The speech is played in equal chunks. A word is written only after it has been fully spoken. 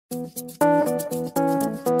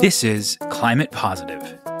This is Climate Positive,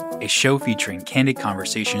 a show featuring candid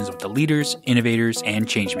conversations with the leaders, innovators, and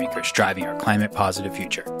changemakers driving our climate-positive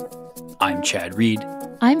future. I'm Chad Reed.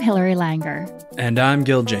 I'm Hilary Langer. And I'm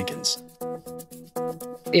Gil Jenkins.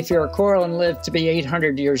 If you're a coral and live to be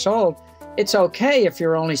 800 years old, it's okay if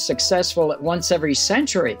you're only successful at once every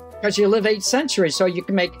century, because you live 8 centuries, so you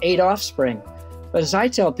can make 8 offspring. But as I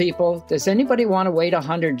tell people, does anybody want to wait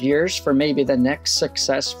 100 years for maybe the next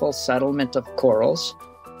successful settlement of corals?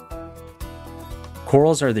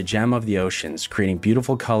 Corals are the gem of the oceans, creating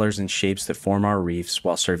beautiful colors and shapes that form our reefs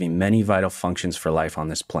while serving many vital functions for life on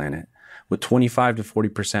this planet. With 25 to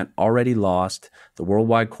 40% already lost, the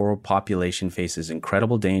worldwide coral population faces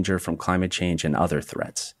incredible danger from climate change and other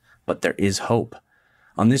threats. But there is hope.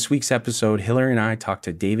 On this week's episode, Hilary and I talked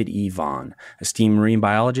to David E. Vaughan, esteemed marine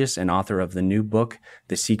biologist and author of the new book,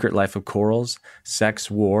 The Secret Life of Corals,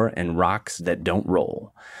 Sex, War, and Rocks That Don't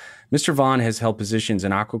Roll. Mr. Vaughan has held positions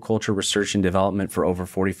in aquaculture research and development for over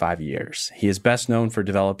 45 years. He is best known for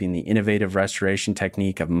developing the innovative restoration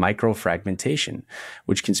technique of micro-fragmentation,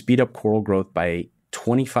 which can speed up coral growth by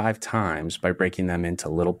 25 times by breaking them into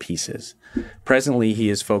little pieces. Presently, he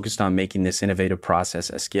is focused on making this innovative process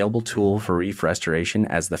a scalable tool for reef restoration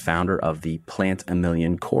as the founder of the Plant a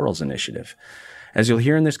Million Corals initiative. As you'll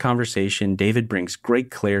hear in this conversation, David brings great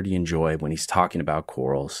clarity and joy when he's talking about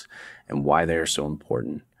corals and why they are so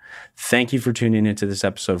important. Thank you for tuning into this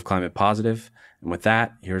episode of Climate Positive. And with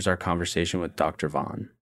that, here's our conversation with Dr. Vaughan.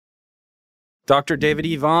 Dr. David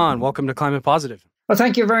E. Vaughan, welcome to Climate Positive. Well,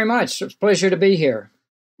 thank you very much. It's a pleasure to be here.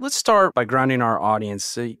 Let's start by grounding our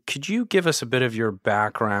audience. Could you give us a bit of your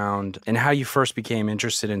background and how you first became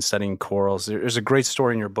interested in studying corals? There's a great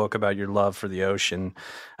story in your book about your love for the ocean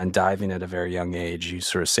and diving at a very young age. You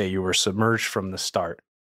sort of say you were submerged from the start.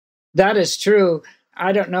 That is true.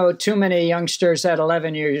 I don't know too many youngsters at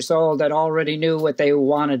 11 years old that already knew what they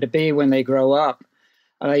wanted to be when they grow up.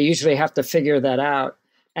 They usually have to figure that out.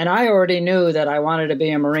 And I already knew that I wanted to be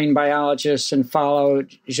a marine biologist and follow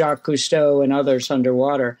Jacques Cousteau and others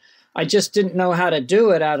underwater. I just didn't know how to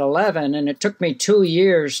do it at 11, and it took me 2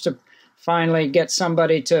 years to finally get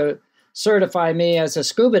somebody to certify me as a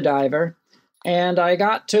scuba diver. And I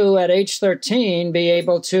got to, at age 13, be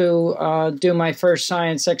able to do my first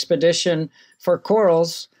science expedition for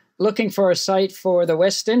corals, looking for a site for the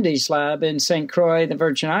West Indies lab in St. Croix, the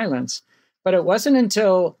Virgin Islands. But it wasn't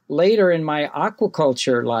until later in my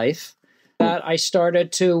aquaculture life that I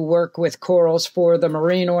started to work with corals for the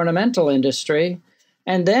marine ornamental industry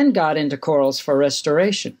and then got into corals for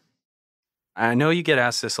restoration. I know you get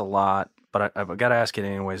asked this a lot, but I've got to ask it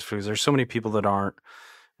anyways because there's so many people that aren't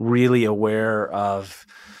really aware of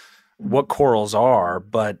what corals are.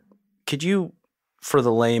 But could you, for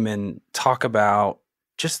the layman, talk about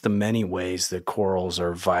just the many ways that corals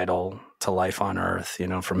are vital to life on Earth,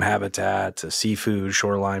 from habitat to seafood,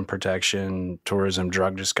 shoreline protection, tourism,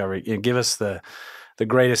 drug discovery? Give us the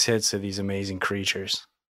greatest hits of these amazing creatures.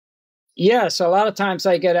 Yes, a lot of times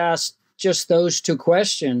I get asked just those two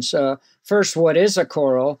questions. First, what is a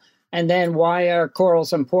coral? And then why are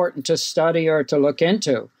corals important to study or to look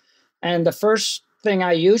into? And the first thing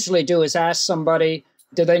I usually do is ask somebody,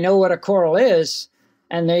 do they know what a coral is?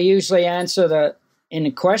 And they usually answer in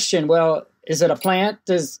the question, well, is it a plant?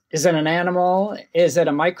 Is it an animal? Is it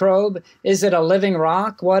a microbe? Is it a living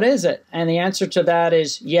rock? What is it? And the answer to that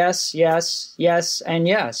is yes, yes, yes, and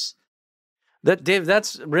yes. Dave,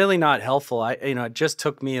 that's really not helpful. It just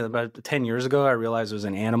took me about 10 years ago. I realized it was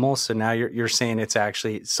an animal. So now you're saying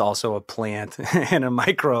it's also a plant and a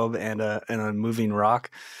microbe and a moving rock.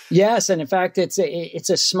 Yes, and in fact, it's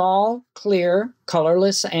a small, clear,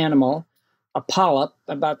 colorless animal, a polyp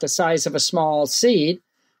about the size of a small seed,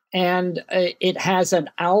 and it has an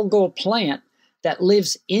algal plant that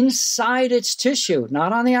lives inside its tissue,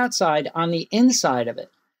 not on the outside, on the inside of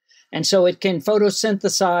it. And so it can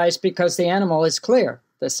photosynthesize because the animal is clear.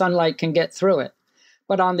 The sunlight can get through it.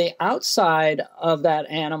 But on the outside of that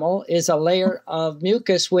animal is a layer of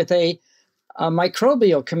mucus with a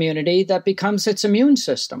microbial community that becomes its immune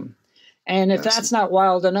system. And if that's not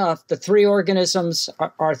wild enough, the 3 organisms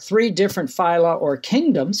are 3 different phyla or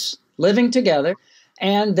kingdoms living together,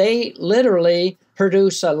 and they literally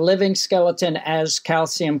produce a living skeleton as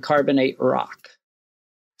calcium carbonate rock.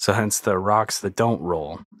 So hence the rocks that don't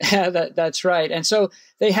roll. That's right. And so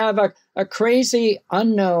they have a crazy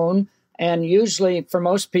unknown and usually for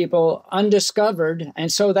most people undiscovered.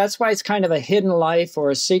 And so that's why it's kind of a hidden life or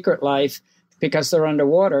a secret life because they're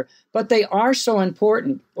underwater. But they are so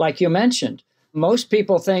important, like you mentioned. Most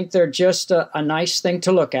people think they're just a nice thing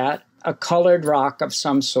to look at, a colored rock of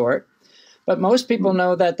some sort. But most people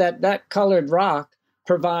know that colored rock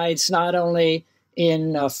provides not only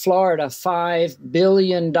in Florida $5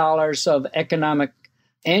 billion of economic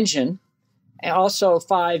engine, also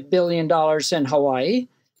 $5 billion in Hawaii,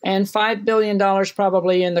 and $5 billion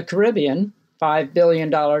probably in the Caribbean, $5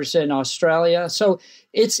 billion in Australia. So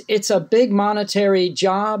it's a big monetary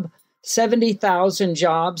job, 70,000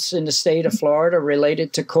 jobs in the state of Florida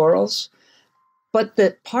related to corals. But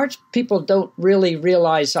the part people don't really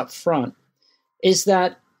realize up front is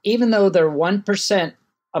that even though they're 1%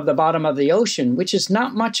 of the bottom of the ocean, which is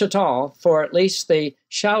not much at all for at least the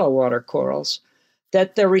shallow water corals,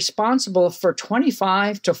 that they're responsible for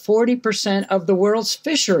 25 to 40% of the world's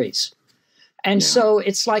fisheries. And so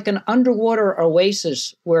it's like an underwater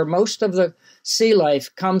oasis where most of the sea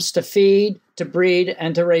life comes to feed, to breed,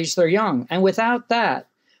 and to raise their young. And without that,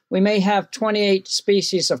 we may have 28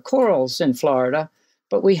 species of corals in Florida,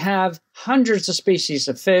 but we have hundreds of species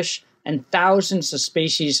of fish and thousands of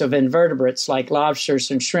species of invertebrates like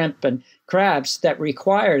lobsters and shrimp and crabs that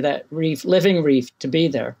require that reef, living reef to be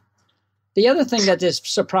there. The other thing that is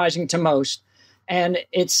surprising to most, and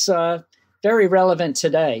it's very relevant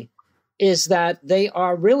today, is that they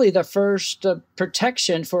are really the first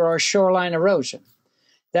protection for our shoreline erosion.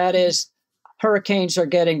 That is, hurricanes are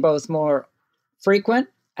getting both more frequent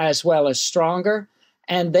as well as stronger,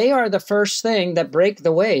 and they are the first thing that break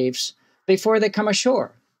the waves before they come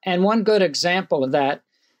ashore. And one good example of that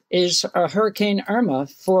is Hurricane Irma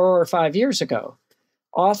 4 or 5 years ago.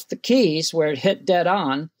 Off the Keys, where it hit dead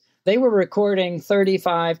on, they were recording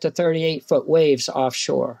 35 to 38-foot waves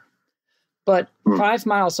offshore. But 5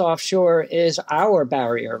 miles offshore is our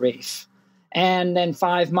barrier reef, and then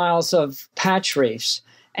 5 miles of patch reefs.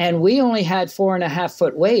 And we only had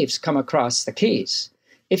 4.5-foot waves come across the Keys.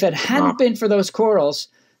 If it hadn't been for those corals,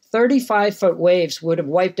 35-foot waves would have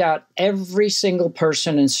wiped out every single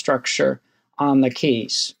person and structure on the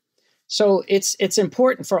Keys. So it's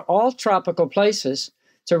important for all tropical places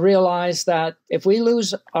to realize that if we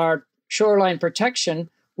lose our shoreline protection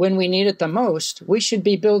when we need it the most, we should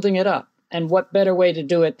be building it up. And what better way to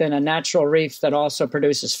do it than a natural reef that also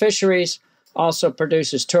produces fisheries, also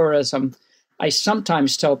produces tourism? I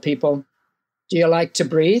sometimes tell people, do you like to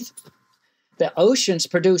breathe? The oceans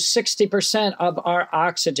produce 60% of our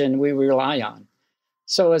oxygen we rely on.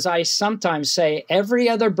 So as I sometimes say, every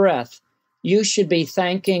other breath, you should be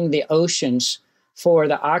thanking the oceans for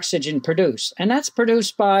the oxygen produced. And that's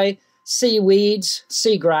produced by seaweeds,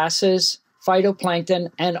 seagrasses,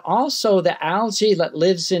 phytoplankton, and also the algae that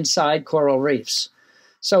lives inside coral reefs.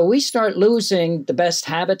 So we start losing the best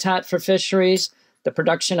habitat for fisheries, the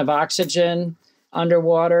production of oxygen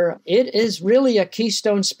underwater. It is really a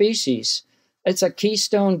keystone species. It's a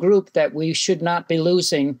keystone group that we should not be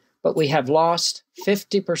losing, but we have lost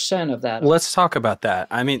 50% of that. Let's talk about that.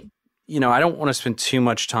 I mean, I don't want to spend too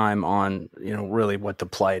much time on, really what the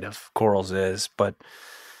plight of corals is, but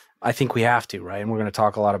I think we have to, right? And we're going to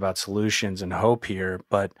talk a lot about solutions and hope here,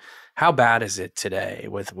 but how bad is it today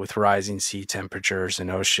with rising sea temperatures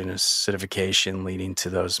and ocean acidification leading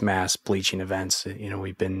to those mass bleaching events that,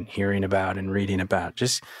 we've been hearing about and reading about?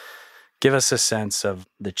 Just give us a sense of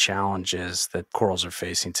the challenges that corals are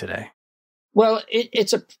facing today. Well,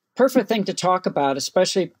 it's a perfect thing to talk about,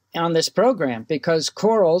 especially on this program, because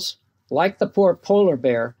corals, like the poor polar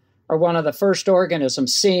bear, are one of the first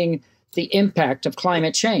organisms seeing the impact of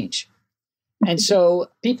climate change. And so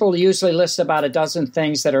people usually list about a dozen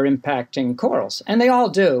things that are impacting corals, and they all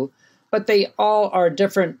do, but they all are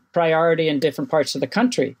different priority in different parts of the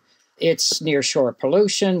country. It's nearshore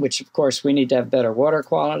pollution, which of course we need to have better water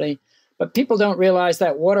quality, but people don't realize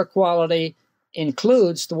that water quality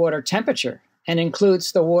includes the water temperature and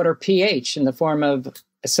includes the water pH in the form of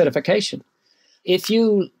acidification. If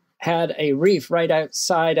you had a reef right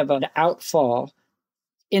outside of an outfall,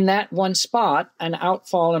 in that one spot, an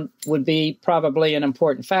outfall would be probably an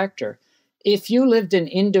important factor. If you lived in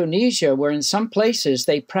Indonesia, where in some places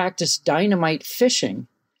they practice dynamite fishing,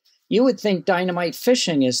 you would think dynamite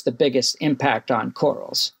fishing is the biggest impact on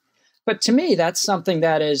corals. But to me, that's something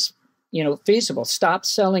that is, feasible. Stop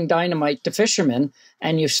selling dynamite to fishermen,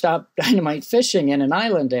 and you stop dynamite fishing in an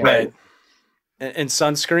island area. Right. And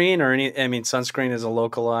sunscreen sunscreen is a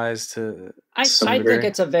localized to I think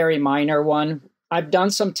it's a very minor one. I've done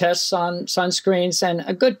some tests on sunscreens, and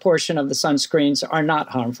a good portion of the sunscreens are not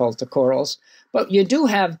harmful to corals. But you do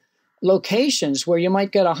have locations where you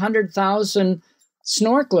might get 100,000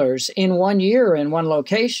 snorkelers in 1 year in one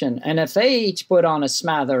location. And if they each put on a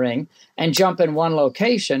smattering and jump in one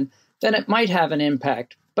location, then it might have an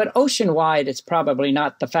impact. But ocean-wide, it's probably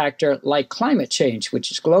not the factor like climate change, which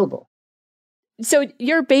is global. So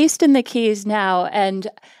you're based in the Keys now, and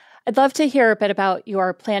I'd love to hear a bit about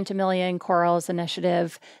your Plant a Million Corals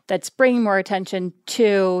initiative that's bringing more attention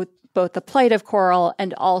to both the plight of coral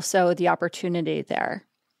and also the opportunity there.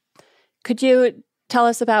 Could you tell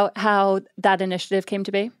us about how that initiative came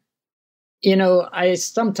to be? You know, I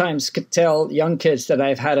sometimes could tell young kids that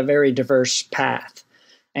I've had a very diverse path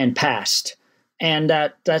and past. And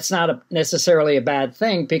that's not necessarily a bad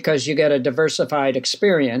thing because you get a diversified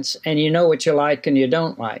experience and you know what you like and you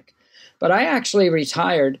don't like. But I actually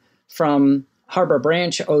retired from Harbor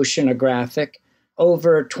Branch Oceanographic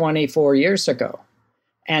over 24 years ago.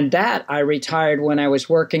 And that I retired when I was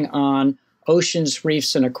working on oceans,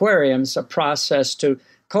 reefs, and aquariums, a process to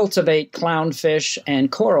cultivate clownfish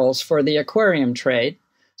and corals for the aquarium trade.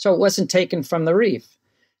 So it wasn't taken from the reef.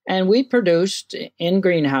 And we produced in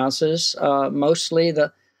greenhouses mostly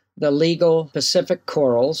the legal Pacific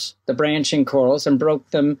corals, the branching corals, and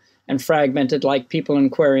broke them and fragmented like people in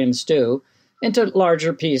aquariums do into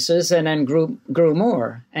larger pieces and then grew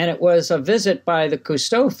more. And it was a visit by the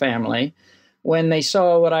Cousteau family. When they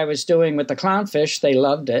saw what I was doing with the clownfish, they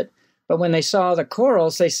loved it. But when they saw the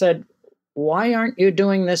corals, they said, "Why aren't you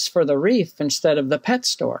doing this for the reef instead of the pet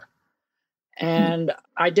store?" And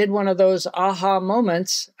I did one of those aha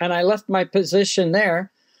moments, and I left my position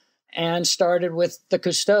there and started with the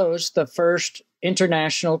Cousteaus, the first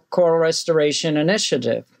international coral restoration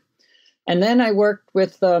initiative. And then I worked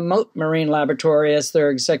with the Mote Marine Laboratory as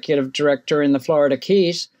their executive director in the Florida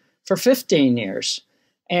Keys for 15 years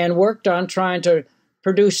and worked on trying to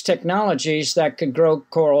produce technologies that could grow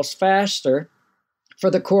corals faster for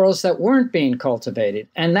the corals that weren't being cultivated.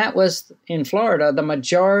 And that was, in Florida, the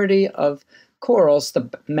majority of corals, the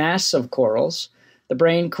mass of corals, the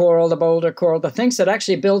brain coral, the boulder coral, the things that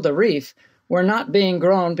actually build the reef were not being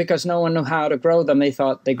grown because no one knew how to grow them. They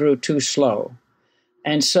thought they grew too slow.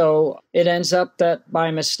 And so it ends up that by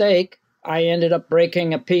mistake, I ended up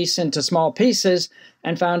breaking a piece into small pieces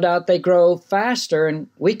and found out they grow faster. And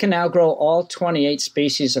we can now grow all 28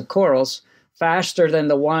 species of corals faster than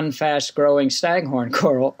the one fast-growing staghorn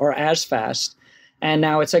coral, or as fast. And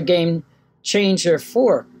now it's a game changer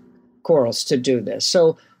for corals to do this.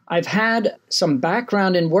 So I've had some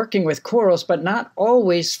background in working with corals, but not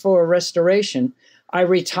always for restoration. I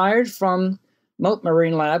retired from Mote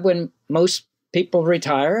Marine Lab when most people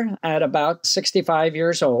retire at about 65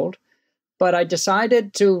 years old. But I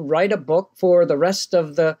decided to write a book for the rest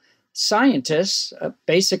of the scientists,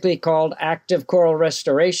 basically called Active Coral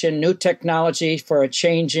Restoration, New Technology for a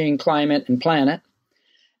Changing Climate and Planet.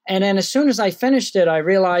 And then as soon as I finished it, I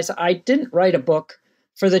realized I didn't write a book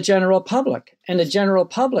for the general public. And the general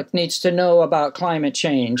public needs to know about climate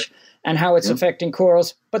change and how it's affecting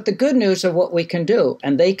corals, but the good news of what we can do,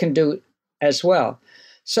 and they can do as well.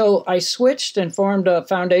 So I switched and formed a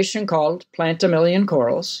foundation called Plant a Million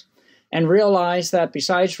Corals, and realized that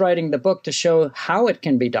besides writing the book to show how it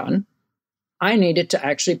can be done, I needed to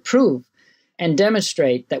actually prove and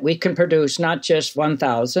demonstrate that we can produce not just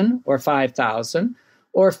 1,000 or 5,000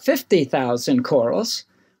 or 50,000 corals,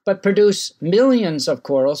 but produce millions of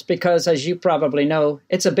corals because, as you probably know,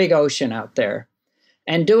 it's a big ocean out there.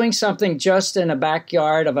 And doing something just in a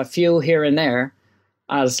backyard of a few here and there,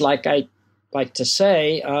 as like I like to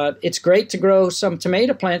say, it's great to grow some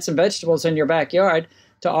tomato plants and vegetables in your backyard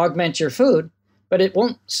to augment your food, but it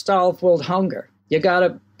won't solve world hunger. You got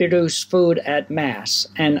to produce food at mass.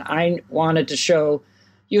 And I wanted to show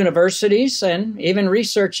universities and even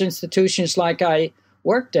research institutions like I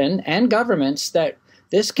worked in and governments that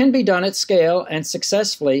this can be done at scale and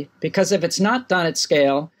successfully, because if it's not done at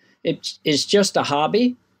scale, it is just a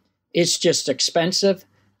hobby, it's just expensive,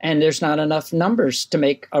 and there's not enough numbers to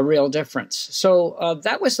make a real difference. So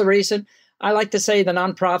that was the reason. I like to say the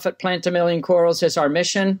nonprofit Plant a Million Corals is our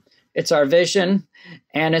mission, it's our vision,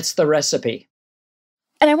 and it's the recipe.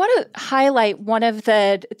 And I want to highlight one of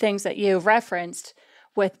the things that you referenced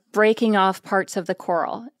with breaking off parts of the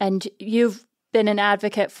coral. And you've been an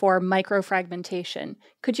advocate for micro-fragmentation.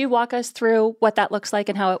 Could you walk us through what that looks like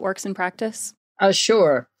and how it works in practice?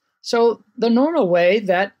 Sure. So the normal way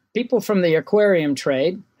that people from the aquarium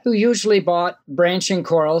trade, who usually bought branching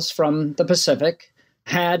corals from the Pacific,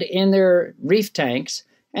 had in their reef tanks,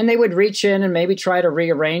 and they would reach in and maybe try to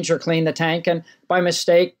rearrange or clean the tank, and by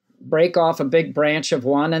mistake break off a big branch of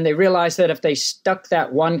one, and they realized that if they stuck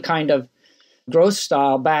that one kind of growth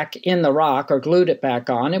style back in the rock or glued it back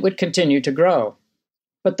on, it would continue to grow.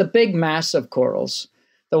 But the big massive corals,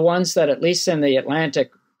 the ones that at least in the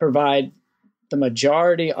Atlantic provide the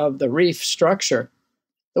majority of the reef structure,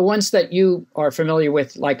 the ones that you are familiar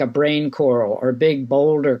with like a brain coral or big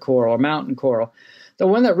boulder coral or mountain coral, the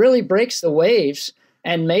one that really breaks the waves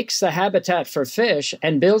and makes the habitat for fish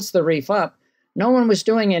and builds the reef up, no one was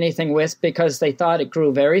doing anything with because they thought it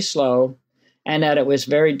grew very slow and that it was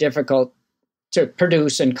very difficult to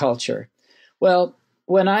produce and culture. Well,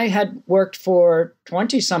 when I had worked for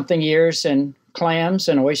 20-something years in clams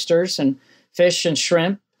and oysters and fish and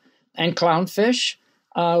shrimp and clownfish,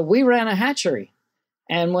 we ran a hatchery.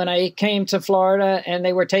 And when I came to Florida and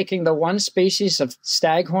they were taking the one species of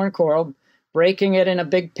staghorn coral, breaking it in a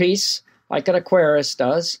big piece like an aquarist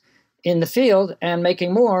does in the field and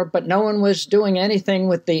making more, but no one was doing anything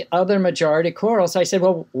with the other majority corals, I said,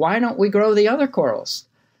 well, why don't we grow the other corals?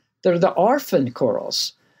 They're the orphan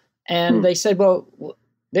corals. And they said, well,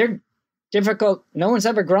 they're difficult. No one's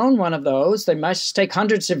ever grown one of those. They must take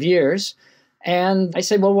hundreds of years. And I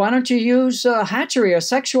said, well, why don't you use a hatchery or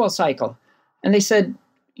sexual cycle? And they said,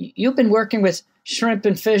 you've been working with shrimp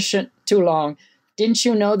and fish too long. Didn't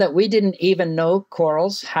you know that we didn't even know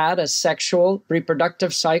corals had a sexual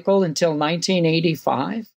reproductive cycle until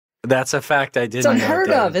 1985? That's a fact I didn't know. It's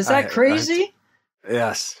unheard of. Is that crazy?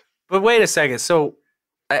 Yes. But wait a second. So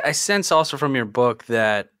I sense also from your book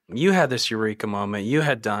that you had this eureka moment. You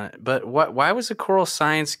had done it. But why was the coral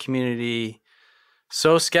science community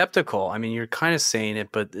so skeptical? I mean, you're kind of saying it,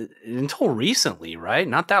 but until recently, right?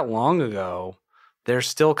 Not that long ago, they're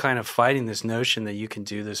still kind of fighting this notion that you can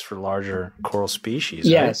do this for larger coral species.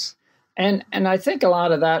 Yes. Right? And I think a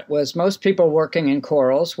lot of that was most people working in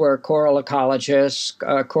corals were coral ecologists,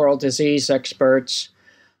 coral disease experts,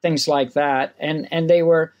 things like that. And they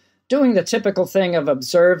were doing the typical thing of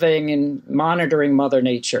observing and monitoring Mother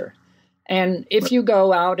Nature. And if you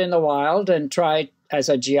go out in the wild and try as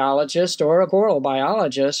a geologist or a coral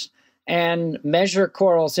biologist and measure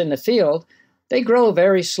corals in the field, they grow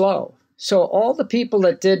very slow. So all the people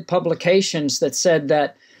that did publications that said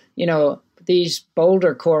that, you know, these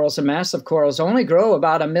boulder corals and massive corals only grow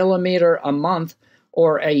about 1 millimeter a month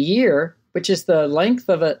or a year, which is the length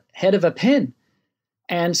of a head of a pin.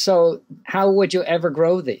 And so how would you ever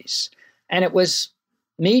grow these? And it was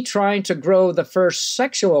me trying to grow the first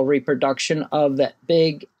sexual reproduction of that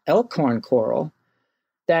big elkhorn coral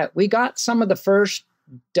that we got some of the first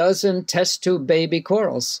dozen test tube baby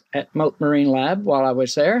corals at Mote Marine Lab while I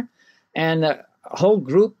was there. And a whole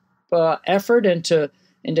group effort into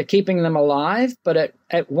keeping them alive. But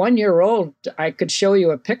at 1 year old, I could show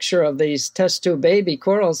you a picture of these test tube baby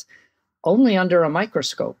corals only under a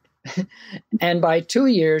microscope. And by 2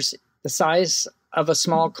 years, the size of a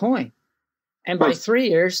small coin. And by 3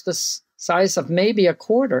 years, the size of maybe a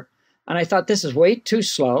quarter. And I thought, this is way too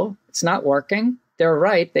slow. It's not working. They're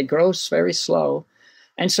right. They grow very slow.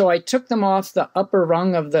 And so I took them off the upper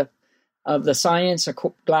rung of the science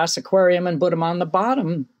glass aquarium and put them on the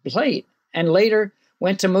bottom plate. And later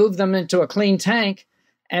went to move them into a clean tank.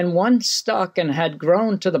 And one stuck and had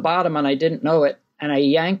grown to the bottom, and I didn't know it. And I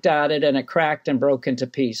yanked at it, and it cracked and broke into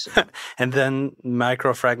pieces. And then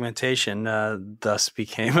micro-fragmentation thus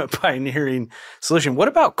became a pioneering solution. What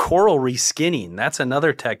about coral reskinning? That's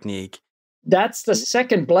another technique. That's the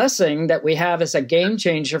second blessing that we have as a game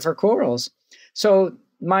changer for corals. So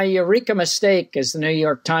my eureka mistake, as the New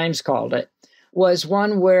York Times called it, was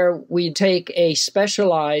one where we take a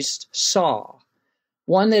specialized saw,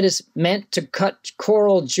 one that is meant to cut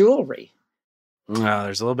coral jewelry. Wow,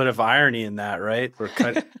 there's a little bit of irony in that, right?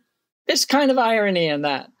 There's kind of irony in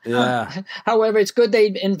that. Yeah. However, it's good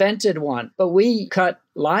they invented one. But we cut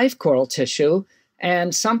live coral tissue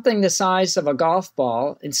and something the size of a golf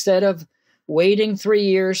ball, instead of waiting 3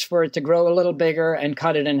 years for it to grow a little bigger and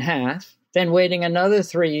cut it in half, then waiting another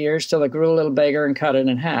 3 years till it grew a little bigger and cut it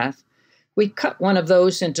in half, we cut one of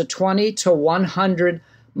those into 20 to 100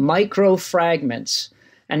 micro-fragments.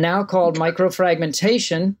 And now called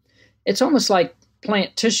micro-fragmentation, it's almost like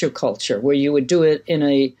plant tissue culture, where you would do it in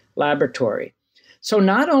a laboratory. So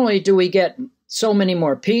not only do we get so many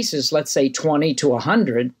more pieces, let's say 20 to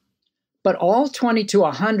 100, but all 20 to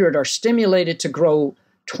 100 are stimulated to grow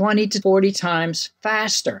 20 to 40 times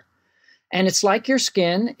faster. And it's like your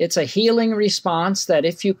skin. It's a healing response that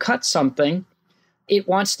if you cut something, it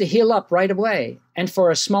wants to heal up right away. And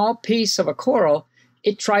for a small piece of a coral,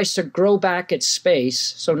 it tries to grow back its space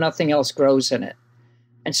so nothing else grows in it.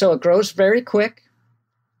 And so it grows very quick.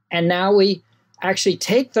 And now we actually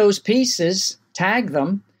take those pieces, tag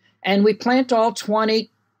them, and we plant all 20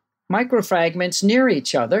 microfragments near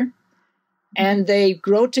each other. And they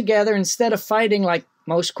grow together. Instead of fighting like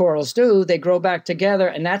most corals do, they grow back together.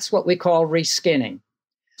 And that's what we call reskinning.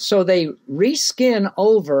 So they reskin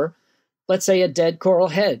over, let's say, a dead coral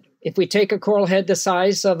head. If we take a coral head the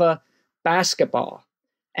size of a basketball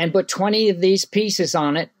and put 20 of these pieces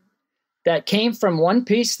on it, that came from one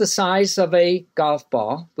piece the size of a golf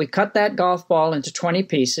ball. We cut that golf ball into 20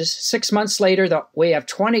 pieces. 6 months later, we have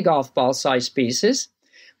 20 golf ball size pieces.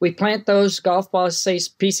 We plant those golf ball size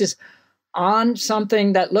pieces on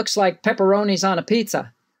something that looks like pepperonis on a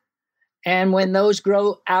pizza. And when those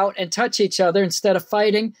grow out and touch each other, instead of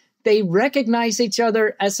fighting, they recognize each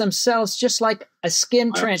other as themselves, just like a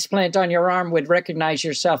skin transplant on your arm would recognize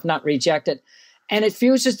yourself, not reject it. And it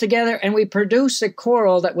fuses together, and we produce a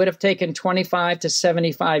coral that would have taken 25 to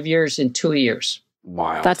 75 years in 2 years.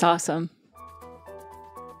 Wow. That's awesome.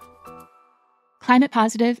 Climate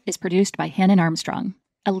Positive is produced by Hannon Armstrong,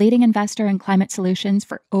 a leading investor in climate solutions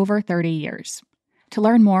for over 30 years. To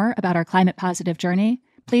learn more about our climate positive journey,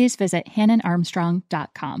 please visit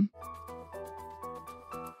hannonarmstrong.com.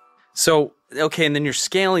 So, okay, and then you're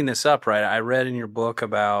scaling this up, right? I read in your book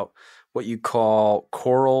about what you call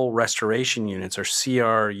coral restoration units, or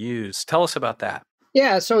CRUs. Tell us about that.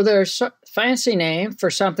 Yeah, so there's a fancy name for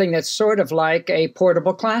something that's sort of like a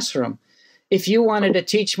portable classroom. If you wanted to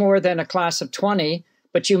teach more than a class of 20,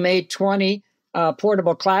 but you made 20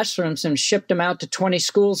 portable classrooms and shipped them out to 20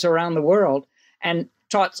 schools around the world and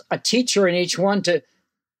taught a teacher in each one to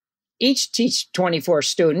each teach 24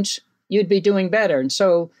 students, you'd be doing better. And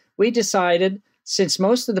so we decided, since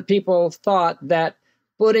most of the people thought that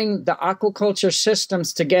putting the aquaculture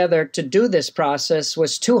systems together to do this process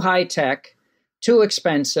was too high-tech, too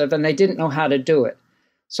expensive, and they didn't know how to do it.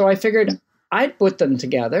 So I figured I'd put them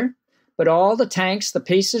together, put all the tanks, the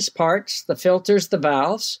pieces, parts, the filters, the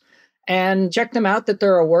valves, and check them out that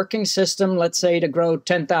they're a working system, let's say, to grow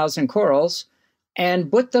 10,000 corals,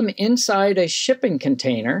 and put them inside a shipping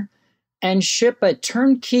container and ship a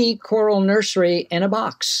turnkey coral nursery in a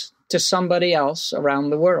box to somebody else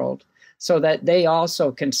around the world, so that they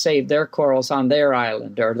also can save their corals on their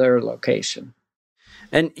island or their location.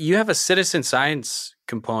 And you have a citizen science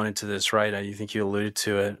component to this, right? You think you alluded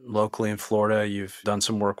to it locally in Florida. You've done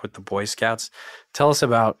some work with the Boy Scouts. Tell us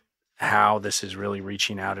about how this is really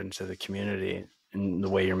reaching out into the community and the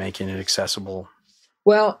way you're making it accessible.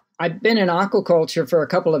 Well, I've been in aquaculture for a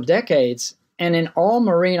couple of decades, and in all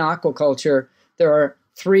marine aquaculture, there are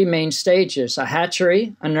three main stages: a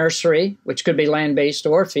hatchery, a nursery, which could be land-based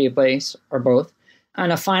or field-based, or both,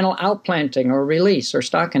 and a final outplanting or release or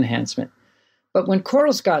stock enhancement. But when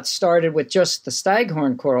corals got started with just the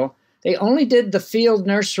staghorn coral, they only did the field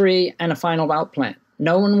nursery and a final outplant.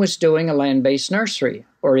 No one was doing a land-based nursery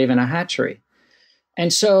or even a hatchery.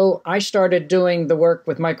 And so I started doing the work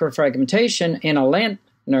with micro-fragmentation in a land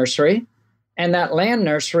nursery, and that land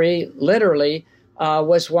nursery literally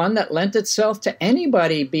was one that lent itself to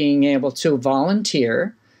anybody being able to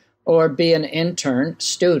volunteer or be an intern,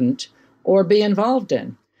 student, or be involved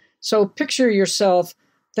in. So picture yourself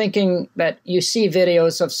thinking that you see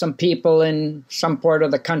videos of some people in some part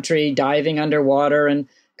of the country diving underwater and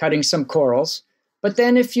cutting some corals. But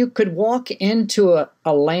then if you could walk into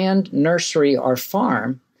a land nursery or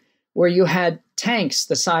farm where you had tanks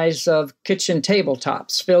the size of kitchen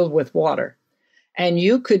tabletops filled with water, and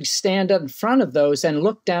you could stand up in front of those and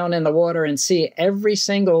look down in the water and see every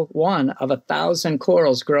single one of 1,000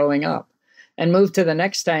 corals growing up, and move to the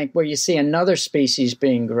next tank where you see another species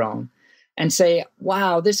being grown, and say,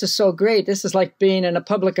 wow, this is so great. This is like being in a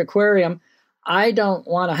public aquarium. I don't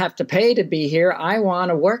want to have to pay to be here. I want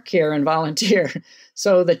to work here and volunteer.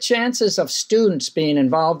 So the chances of students being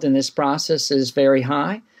involved in this process is very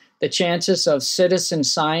high. The chances of citizen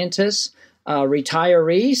scientists,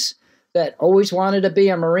 retirees that always wanted to be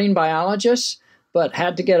a marine biologist but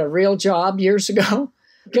had to get a real job years ago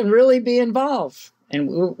can really be involved.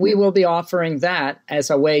 And we will be offering that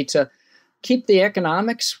as a way to keep the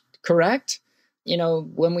economics correct. You know,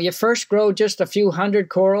 when we first grow just a few hundred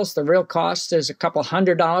corals, the real cost is a couple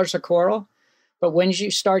 $100 a coral. But when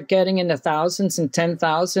you start getting into thousands and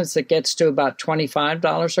 10,000s, it gets to about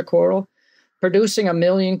 $25 a coral. Producing 1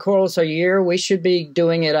 million corals a year, we should be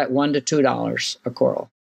doing it at $1 to $2 a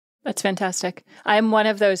coral. That's fantastic. I'm one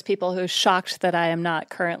of those people who's shocked that I am not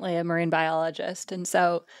currently a marine biologist. And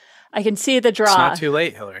so I can see the draw. It's not too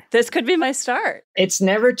late, Hilary. This could be my start. It's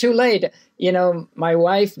never too late. You know, my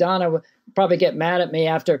wife, Donna, would probably get mad at me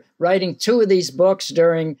after writing 2 of these books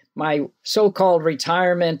during my so-called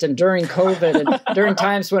retirement and during COVID and during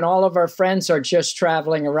times when all of our friends are just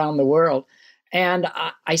traveling around the world. And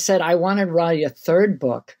I said, I want to write a 3rd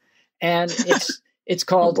book. And it's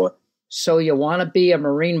called So You Want to Be a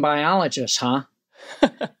Marine Biologist, Huh?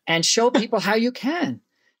 And show people how you can.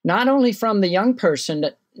 Not only from the young person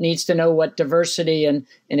that needs to know what diversity and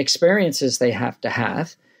experiences they have to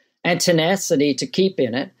have and tenacity to keep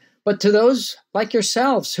in it, but to those like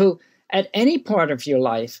yourselves who at any part of your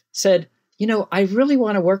life said, I really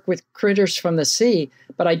want to work with critters from the sea,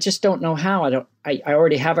 but I just don't know how. I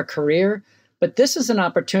already have a career, but this is an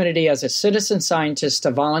opportunity as a citizen scientist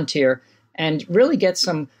to volunteer and really get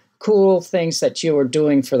some cool things that you are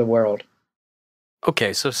doing for the world.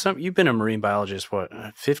 Okay, so you've been a marine biologist,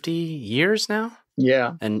 50 years now?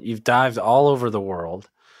 Yeah. And you've dived all over the world.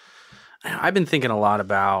 I've been thinking a lot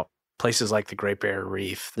about places like the Great Barrier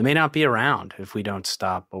Reef. They may not be around if we don't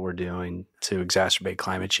stop what we're doing to exacerbate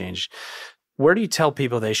climate change. Where do you tell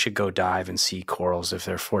people they should go dive and see corals if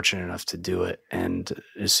they're fortunate enough to do it, and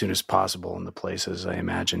as soon as possible in the places, I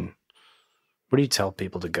imagine? Where do you tell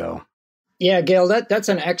people to go? Yeah, Gail, that's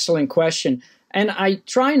an excellent question. And I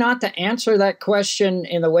try not to answer that question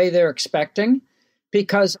in the way they're expecting,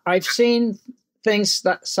 because I've seen things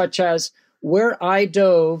such as where I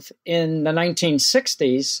dove in the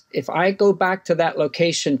 1960s. If I go back to that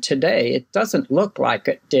location today, it doesn't look like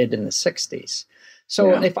it did in the 60s.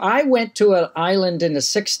 So if I went to an island in the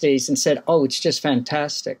 60s and said, oh, it's just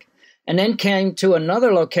fantastic, and then came to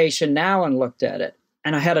another location now and looked at it,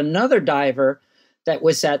 and I had another diver that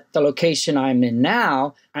was at the location I'm in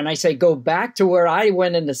now, and I say, go back to where I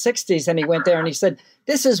went in the 60s, and he went there and he said,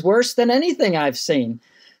 this is worse than anything I've seen.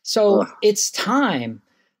 So it's time.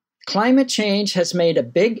 Climate change has made a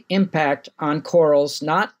big impact on corals,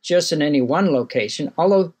 not just in any one location,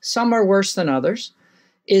 although some are worse than others,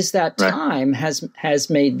 is that time has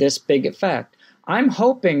made this big effect. I'm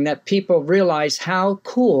hoping that people realize how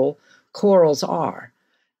cool corals are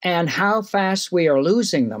and how fast we are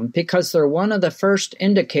losing them, because they're one of the first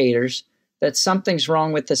indicators that something's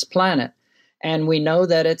wrong with this planet. And we know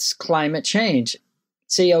that it's climate change.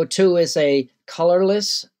 CO2 is a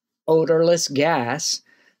colorless, odorless gas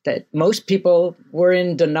that most people were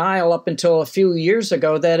in denial up until a few years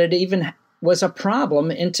ago that it even was a problem,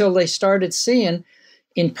 until they started seeing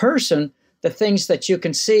in person the things that you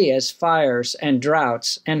can see as fires and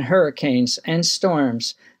droughts and hurricanes and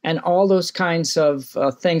storms and all those kinds of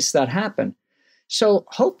things that happen. So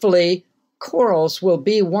hopefully corals will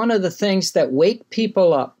be one of the things that wake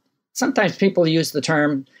people up. Sometimes people use the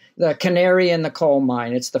term the canary in the coal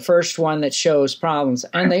mine. It's the first one that shows problems,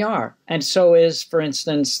 and they are. And so is, for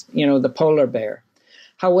instance, the polar bear.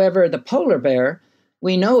 However, the polar bear,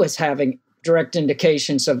 we know, is having direct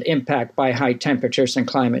indications of impact by high temperatures and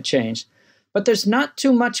climate change. But there's not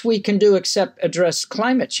too much we can do except address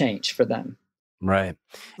climate change for them. Right.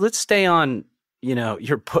 Let's stay on, how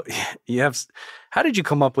did you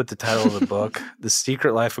come up with the title of the book, The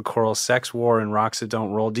Secret Life of Coral, Sex, War, and Rocks That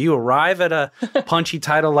Don't Roll? Do you arrive at a punchy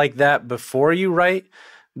title like that before you write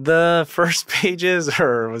the first pages,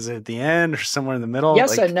 or was it at the end or somewhere in the middle?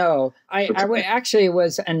 Yes and no. I actually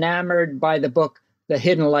was enamored by the book, The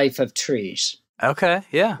Hidden Life of Trees. Okay,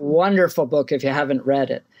 yeah. Wonderful book if you haven't read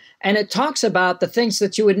it. And it talks about the things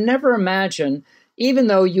that you would never imagine. Even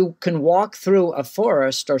though you can walk through a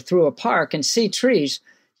forest or through a park and see trees,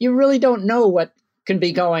 you really don't know what can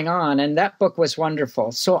be going on. And that book was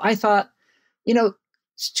wonderful. So I thought,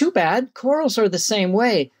 it's too bad. Corals are the same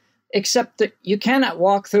way, except that you cannot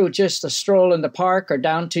walk through just a stroll in the park or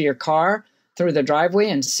down to your car through the driveway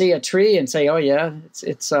and see a tree and say, oh, yeah,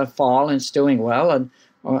 it's a fall and it's doing well and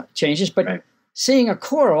changes. But seeing a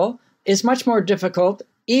coral is much more difficult,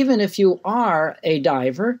 even if you are a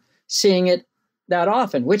diver, seeing it that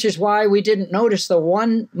often, which is why we didn't notice the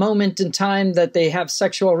one moment in time that they have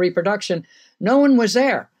sexual reproduction. No one was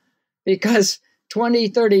there, because 20,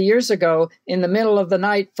 30 years ago, in the middle of the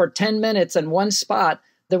night for 10 minutes in one spot,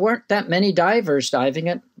 there weren't that many divers diving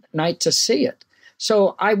at night to see it.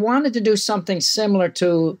 So I wanted to do something similar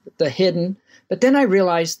to The Hidden, but then I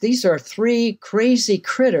realized these are three crazy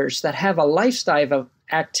critters that have a lifestyle of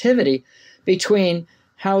activity between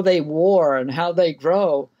how they war and how they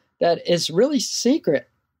grow that is really secret.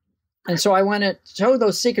 And so I want to show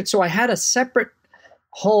those secrets. So I had a separate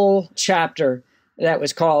whole chapter that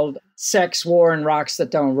was called Sex, War, and Rocks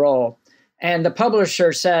That Don't Roll. And the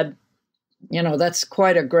publisher said, that's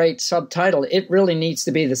quite a great subtitle. It really needs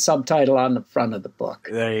to be the subtitle on the front of the book.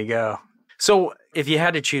 There you go. So if you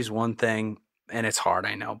had to choose one thing, and it's hard,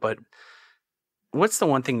 I know, but what's the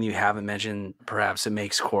one thing you haven't mentioned, perhaps, that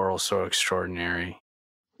makes coral so extraordinary?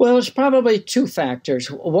 Well, it's probably two factors.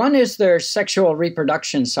 One is their sexual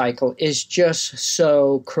reproduction cycle is just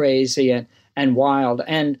so crazy and wild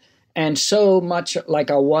and so much like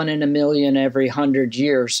a 1 in a million every 100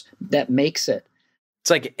 years that makes it. It's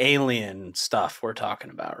like alien stuff we're talking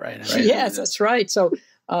about, right? Yes, that's right. So,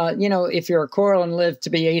 if you're a coral and live to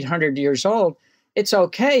be 800 years old, it's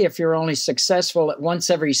okay if you're only successful at once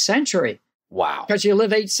every century. Wow. Because you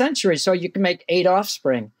live 8 centuries, so you can make 8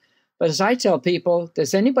 offspring. But as I tell people,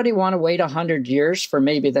 does anybody want to wait 100 years for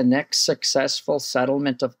maybe the next successful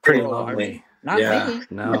settlement of Pretty coral lonely. larvae? Not me.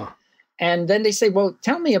 No. And then they say, well,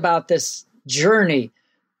 tell me about this journey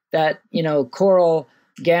that, coral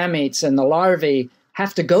gametes and the larvae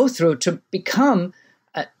have to go through to become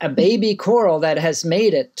a baby coral that has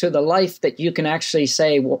made it to the life that you can actually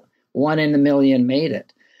say, well, 1 in a million made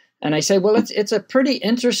it. And I say, well, it's a pretty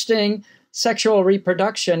interesting sexual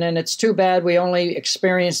reproduction, and it's too bad we only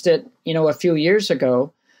experienced it, a few years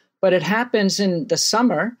ago. But it happens in the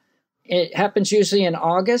summer. It happens usually in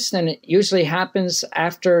August, and it usually happens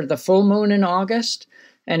after the full moon in August.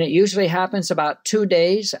 And it usually happens about 2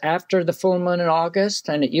 days after the full moon in August.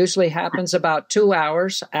 And it usually happens about 2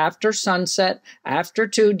 hours after sunset, after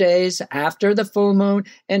 2 days, after the full moon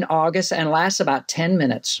in August, and lasts about 10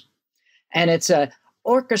 minutes. And it's a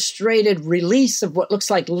orchestrated release of what looks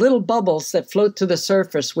like little bubbles that float to the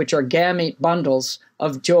surface, which are gamete bundles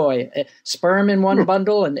of joy. Sperm in one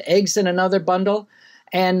bundle and eggs in another bundle.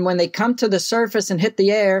 And when they come to the surface and hit the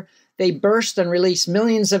air, they burst and release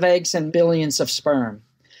millions of eggs and billions of sperm.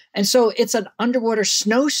 And so it's an underwater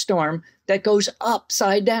snowstorm that goes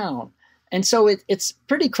upside down. And so it's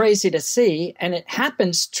pretty crazy to see. And it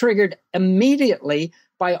happens triggered immediately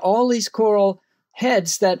by all these coral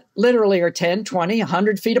heads that literally are 10, 20,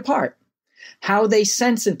 100 feet apart. How they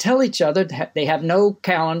sense and tell each other. They have no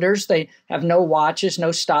calendars. They have no watches, no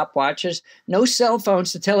stopwatches, no cell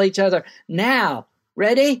phones to tell each other, now,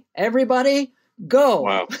 ready, everybody, go.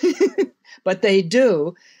 Wow. But they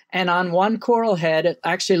do. And on one coral head, it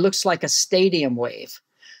actually looks like a stadium wave.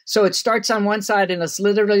 So it starts on one side and it's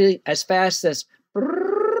literally as fast as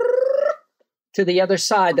to the other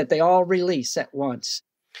side that they all release at once.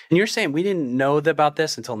 And you're saying we didn't know about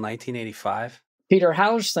this until 1985? Peter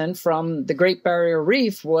Hallerson from the Great Barrier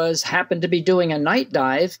Reef happened to be doing a night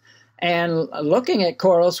dive and looking at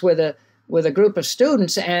corals with a group of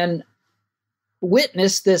students and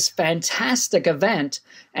witnessed this fantastic event,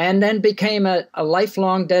 and then became a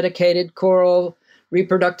lifelong dedicated coral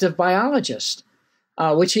reproductive biologist,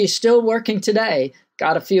 which he's still working today.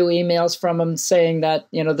 Got a few emails from him saying that,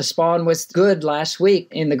 the spawn was good last week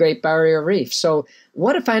in the Great Barrier Reef. So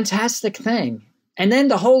what a fantastic thing. And then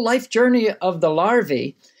the whole life journey of the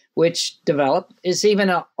larvae, which develop, is even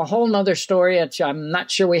a whole nother story, which I'm not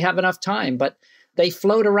sure we have enough time, but they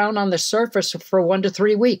float around on the surface for 1 to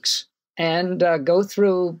 3 weeks and go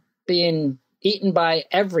through being eaten by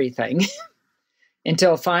everything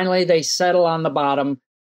until finally they settle on the bottom.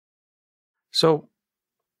 So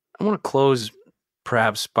I want to close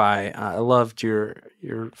perhaps by, I loved your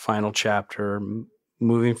final chapter,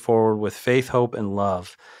 moving forward with faith, hope, and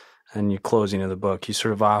love, and your closing of the book. You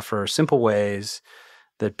sort of offer simple ways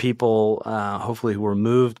that people, hopefully who are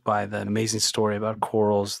moved by that amazing story about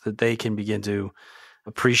corals, that they can begin to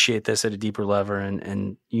appreciate this at a deeper level,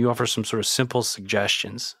 and you offer some sort of simple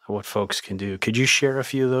suggestions of what folks can do. Could you share a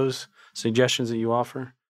few of those suggestions that you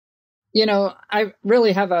offer? I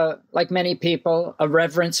really have like many people, a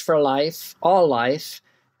reverence for life, all life,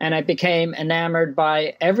 and I became enamored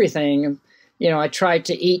by everything. I try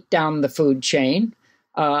to eat down the food chain.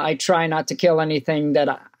 I try not to kill anything that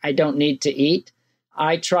I don't need to eat.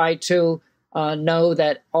 I try to know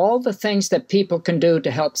that all the things that people can do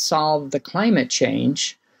to help solve the climate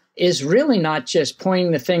change is really not just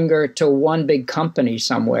pointing the finger to one big company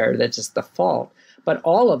somewhere that is the fault, but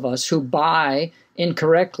all of us who buy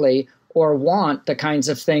incorrectly or want the kinds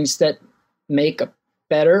of things that make a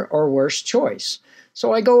better or worse choice.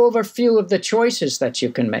 So I go over a few of the choices that you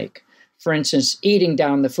can make. For instance, eating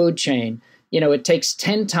down the food chain. It takes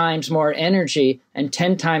 10 times more energy and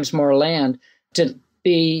 10 times more land to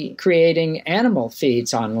be creating animal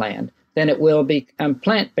feeds on land than it will be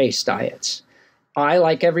plant-based diets. I,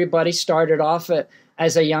 like everybody, started off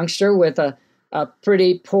as a youngster with a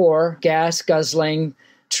pretty poor gas-guzzling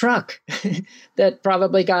truck that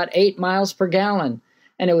probably got 8 miles per gallon.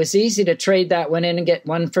 And it was easy to trade that one in and get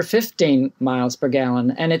one for 15 miles per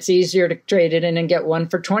gallon. And it's easier to trade it in and get one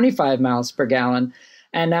for 25 miles per gallon.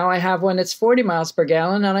 And now I have one that's 40 miles per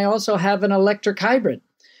gallon, and I also have an electric hybrid.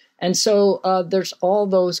 And so there's all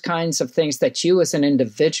those kinds of things that you as an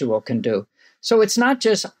individual can do. So it's not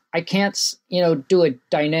just, I can't, do a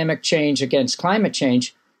dynamic change against climate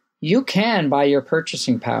change. You can by your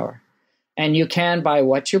purchasing power. And you can by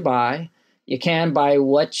what you buy. You can by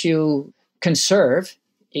what you conserve.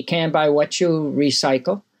 You can by what you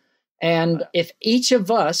recycle. And if each of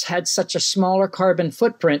us had such a smaller carbon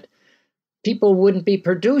footprint, people wouldn't be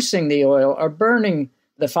producing the oil or burning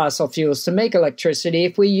the fossil fuels to make electricity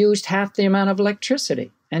if we used half the amount of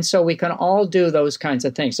electricity. And so we can all do those kinds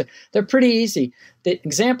of things. They're pretty easy. The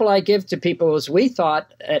example I give to people is we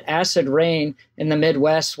thought acid rain in the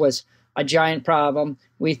Midwest was a giant problem.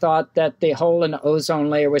 We thought that the hole in the ozone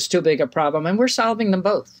layer was too big a problem, and we're solving them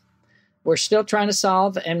both. We're still trying to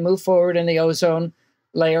solve and move forward in the ozone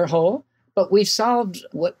layer hole, but we've solved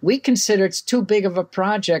what we considered too big of a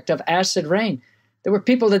project of acid rain. There were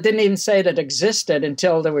people that didn't even say that it existed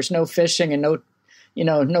until there was no fishing and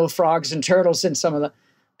no frogs and turtles in some of the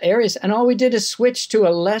areas. And all we did is switch to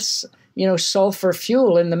a less, sulfur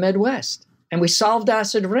fuel in the Midwest. And we solved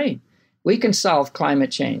acid rain. We can solve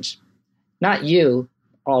climate change. Not you,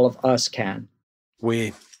 all of us can.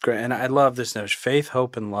 Great. And I love this notion, faith,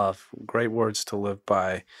 hope, and love. Great words to live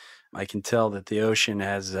by. I can tell that the ocean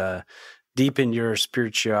has deepened your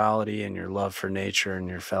spirituality and your love for nature and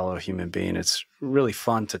your fellow human being. It's really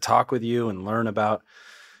fun to talk with you and learn about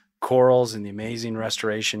corals and the amazing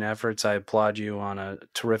restoration efforts. I applaud you on a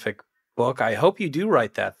terrific book. I hope you do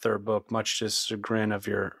write that third book, much to the chagrin of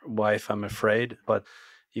your wife, I'm afraid. But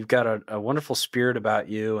you've got a wonderful spirit about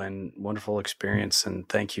you and wonderful experience, and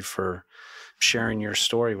thank you for sharing your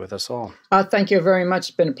story with us all. Thank you very much.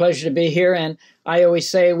 It's been a pleasure to be here. And I always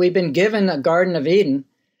say we've been given a Garden of Eden,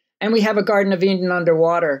 and we have a Garden of Eden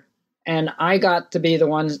underwater. And I got to be the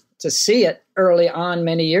one to see it early on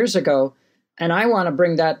many years ago. And I want to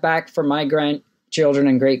bring that back for my grandchildren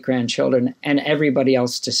and great-grandchildren and everybody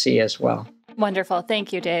else to see as well. Wonderful.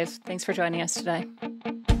 Thank you, Dave. Thanks for joining us today.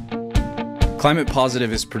 Climate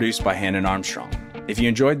Positive is produced by Hannon Armstrong. If you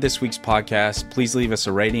enjoyed this week's podcast, please leave us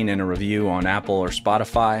a rating and a review on Apple or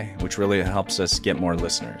Spotify, which really helps us get more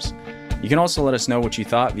listeners. You can also let us know what you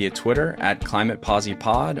thought via Twitter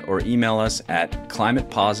 @ClimatePosiPod or email us at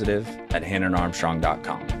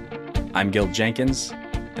climatepositive@hannonarmstrong.com. I'm Gil Jenkins,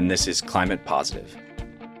 and this is Climate Positive.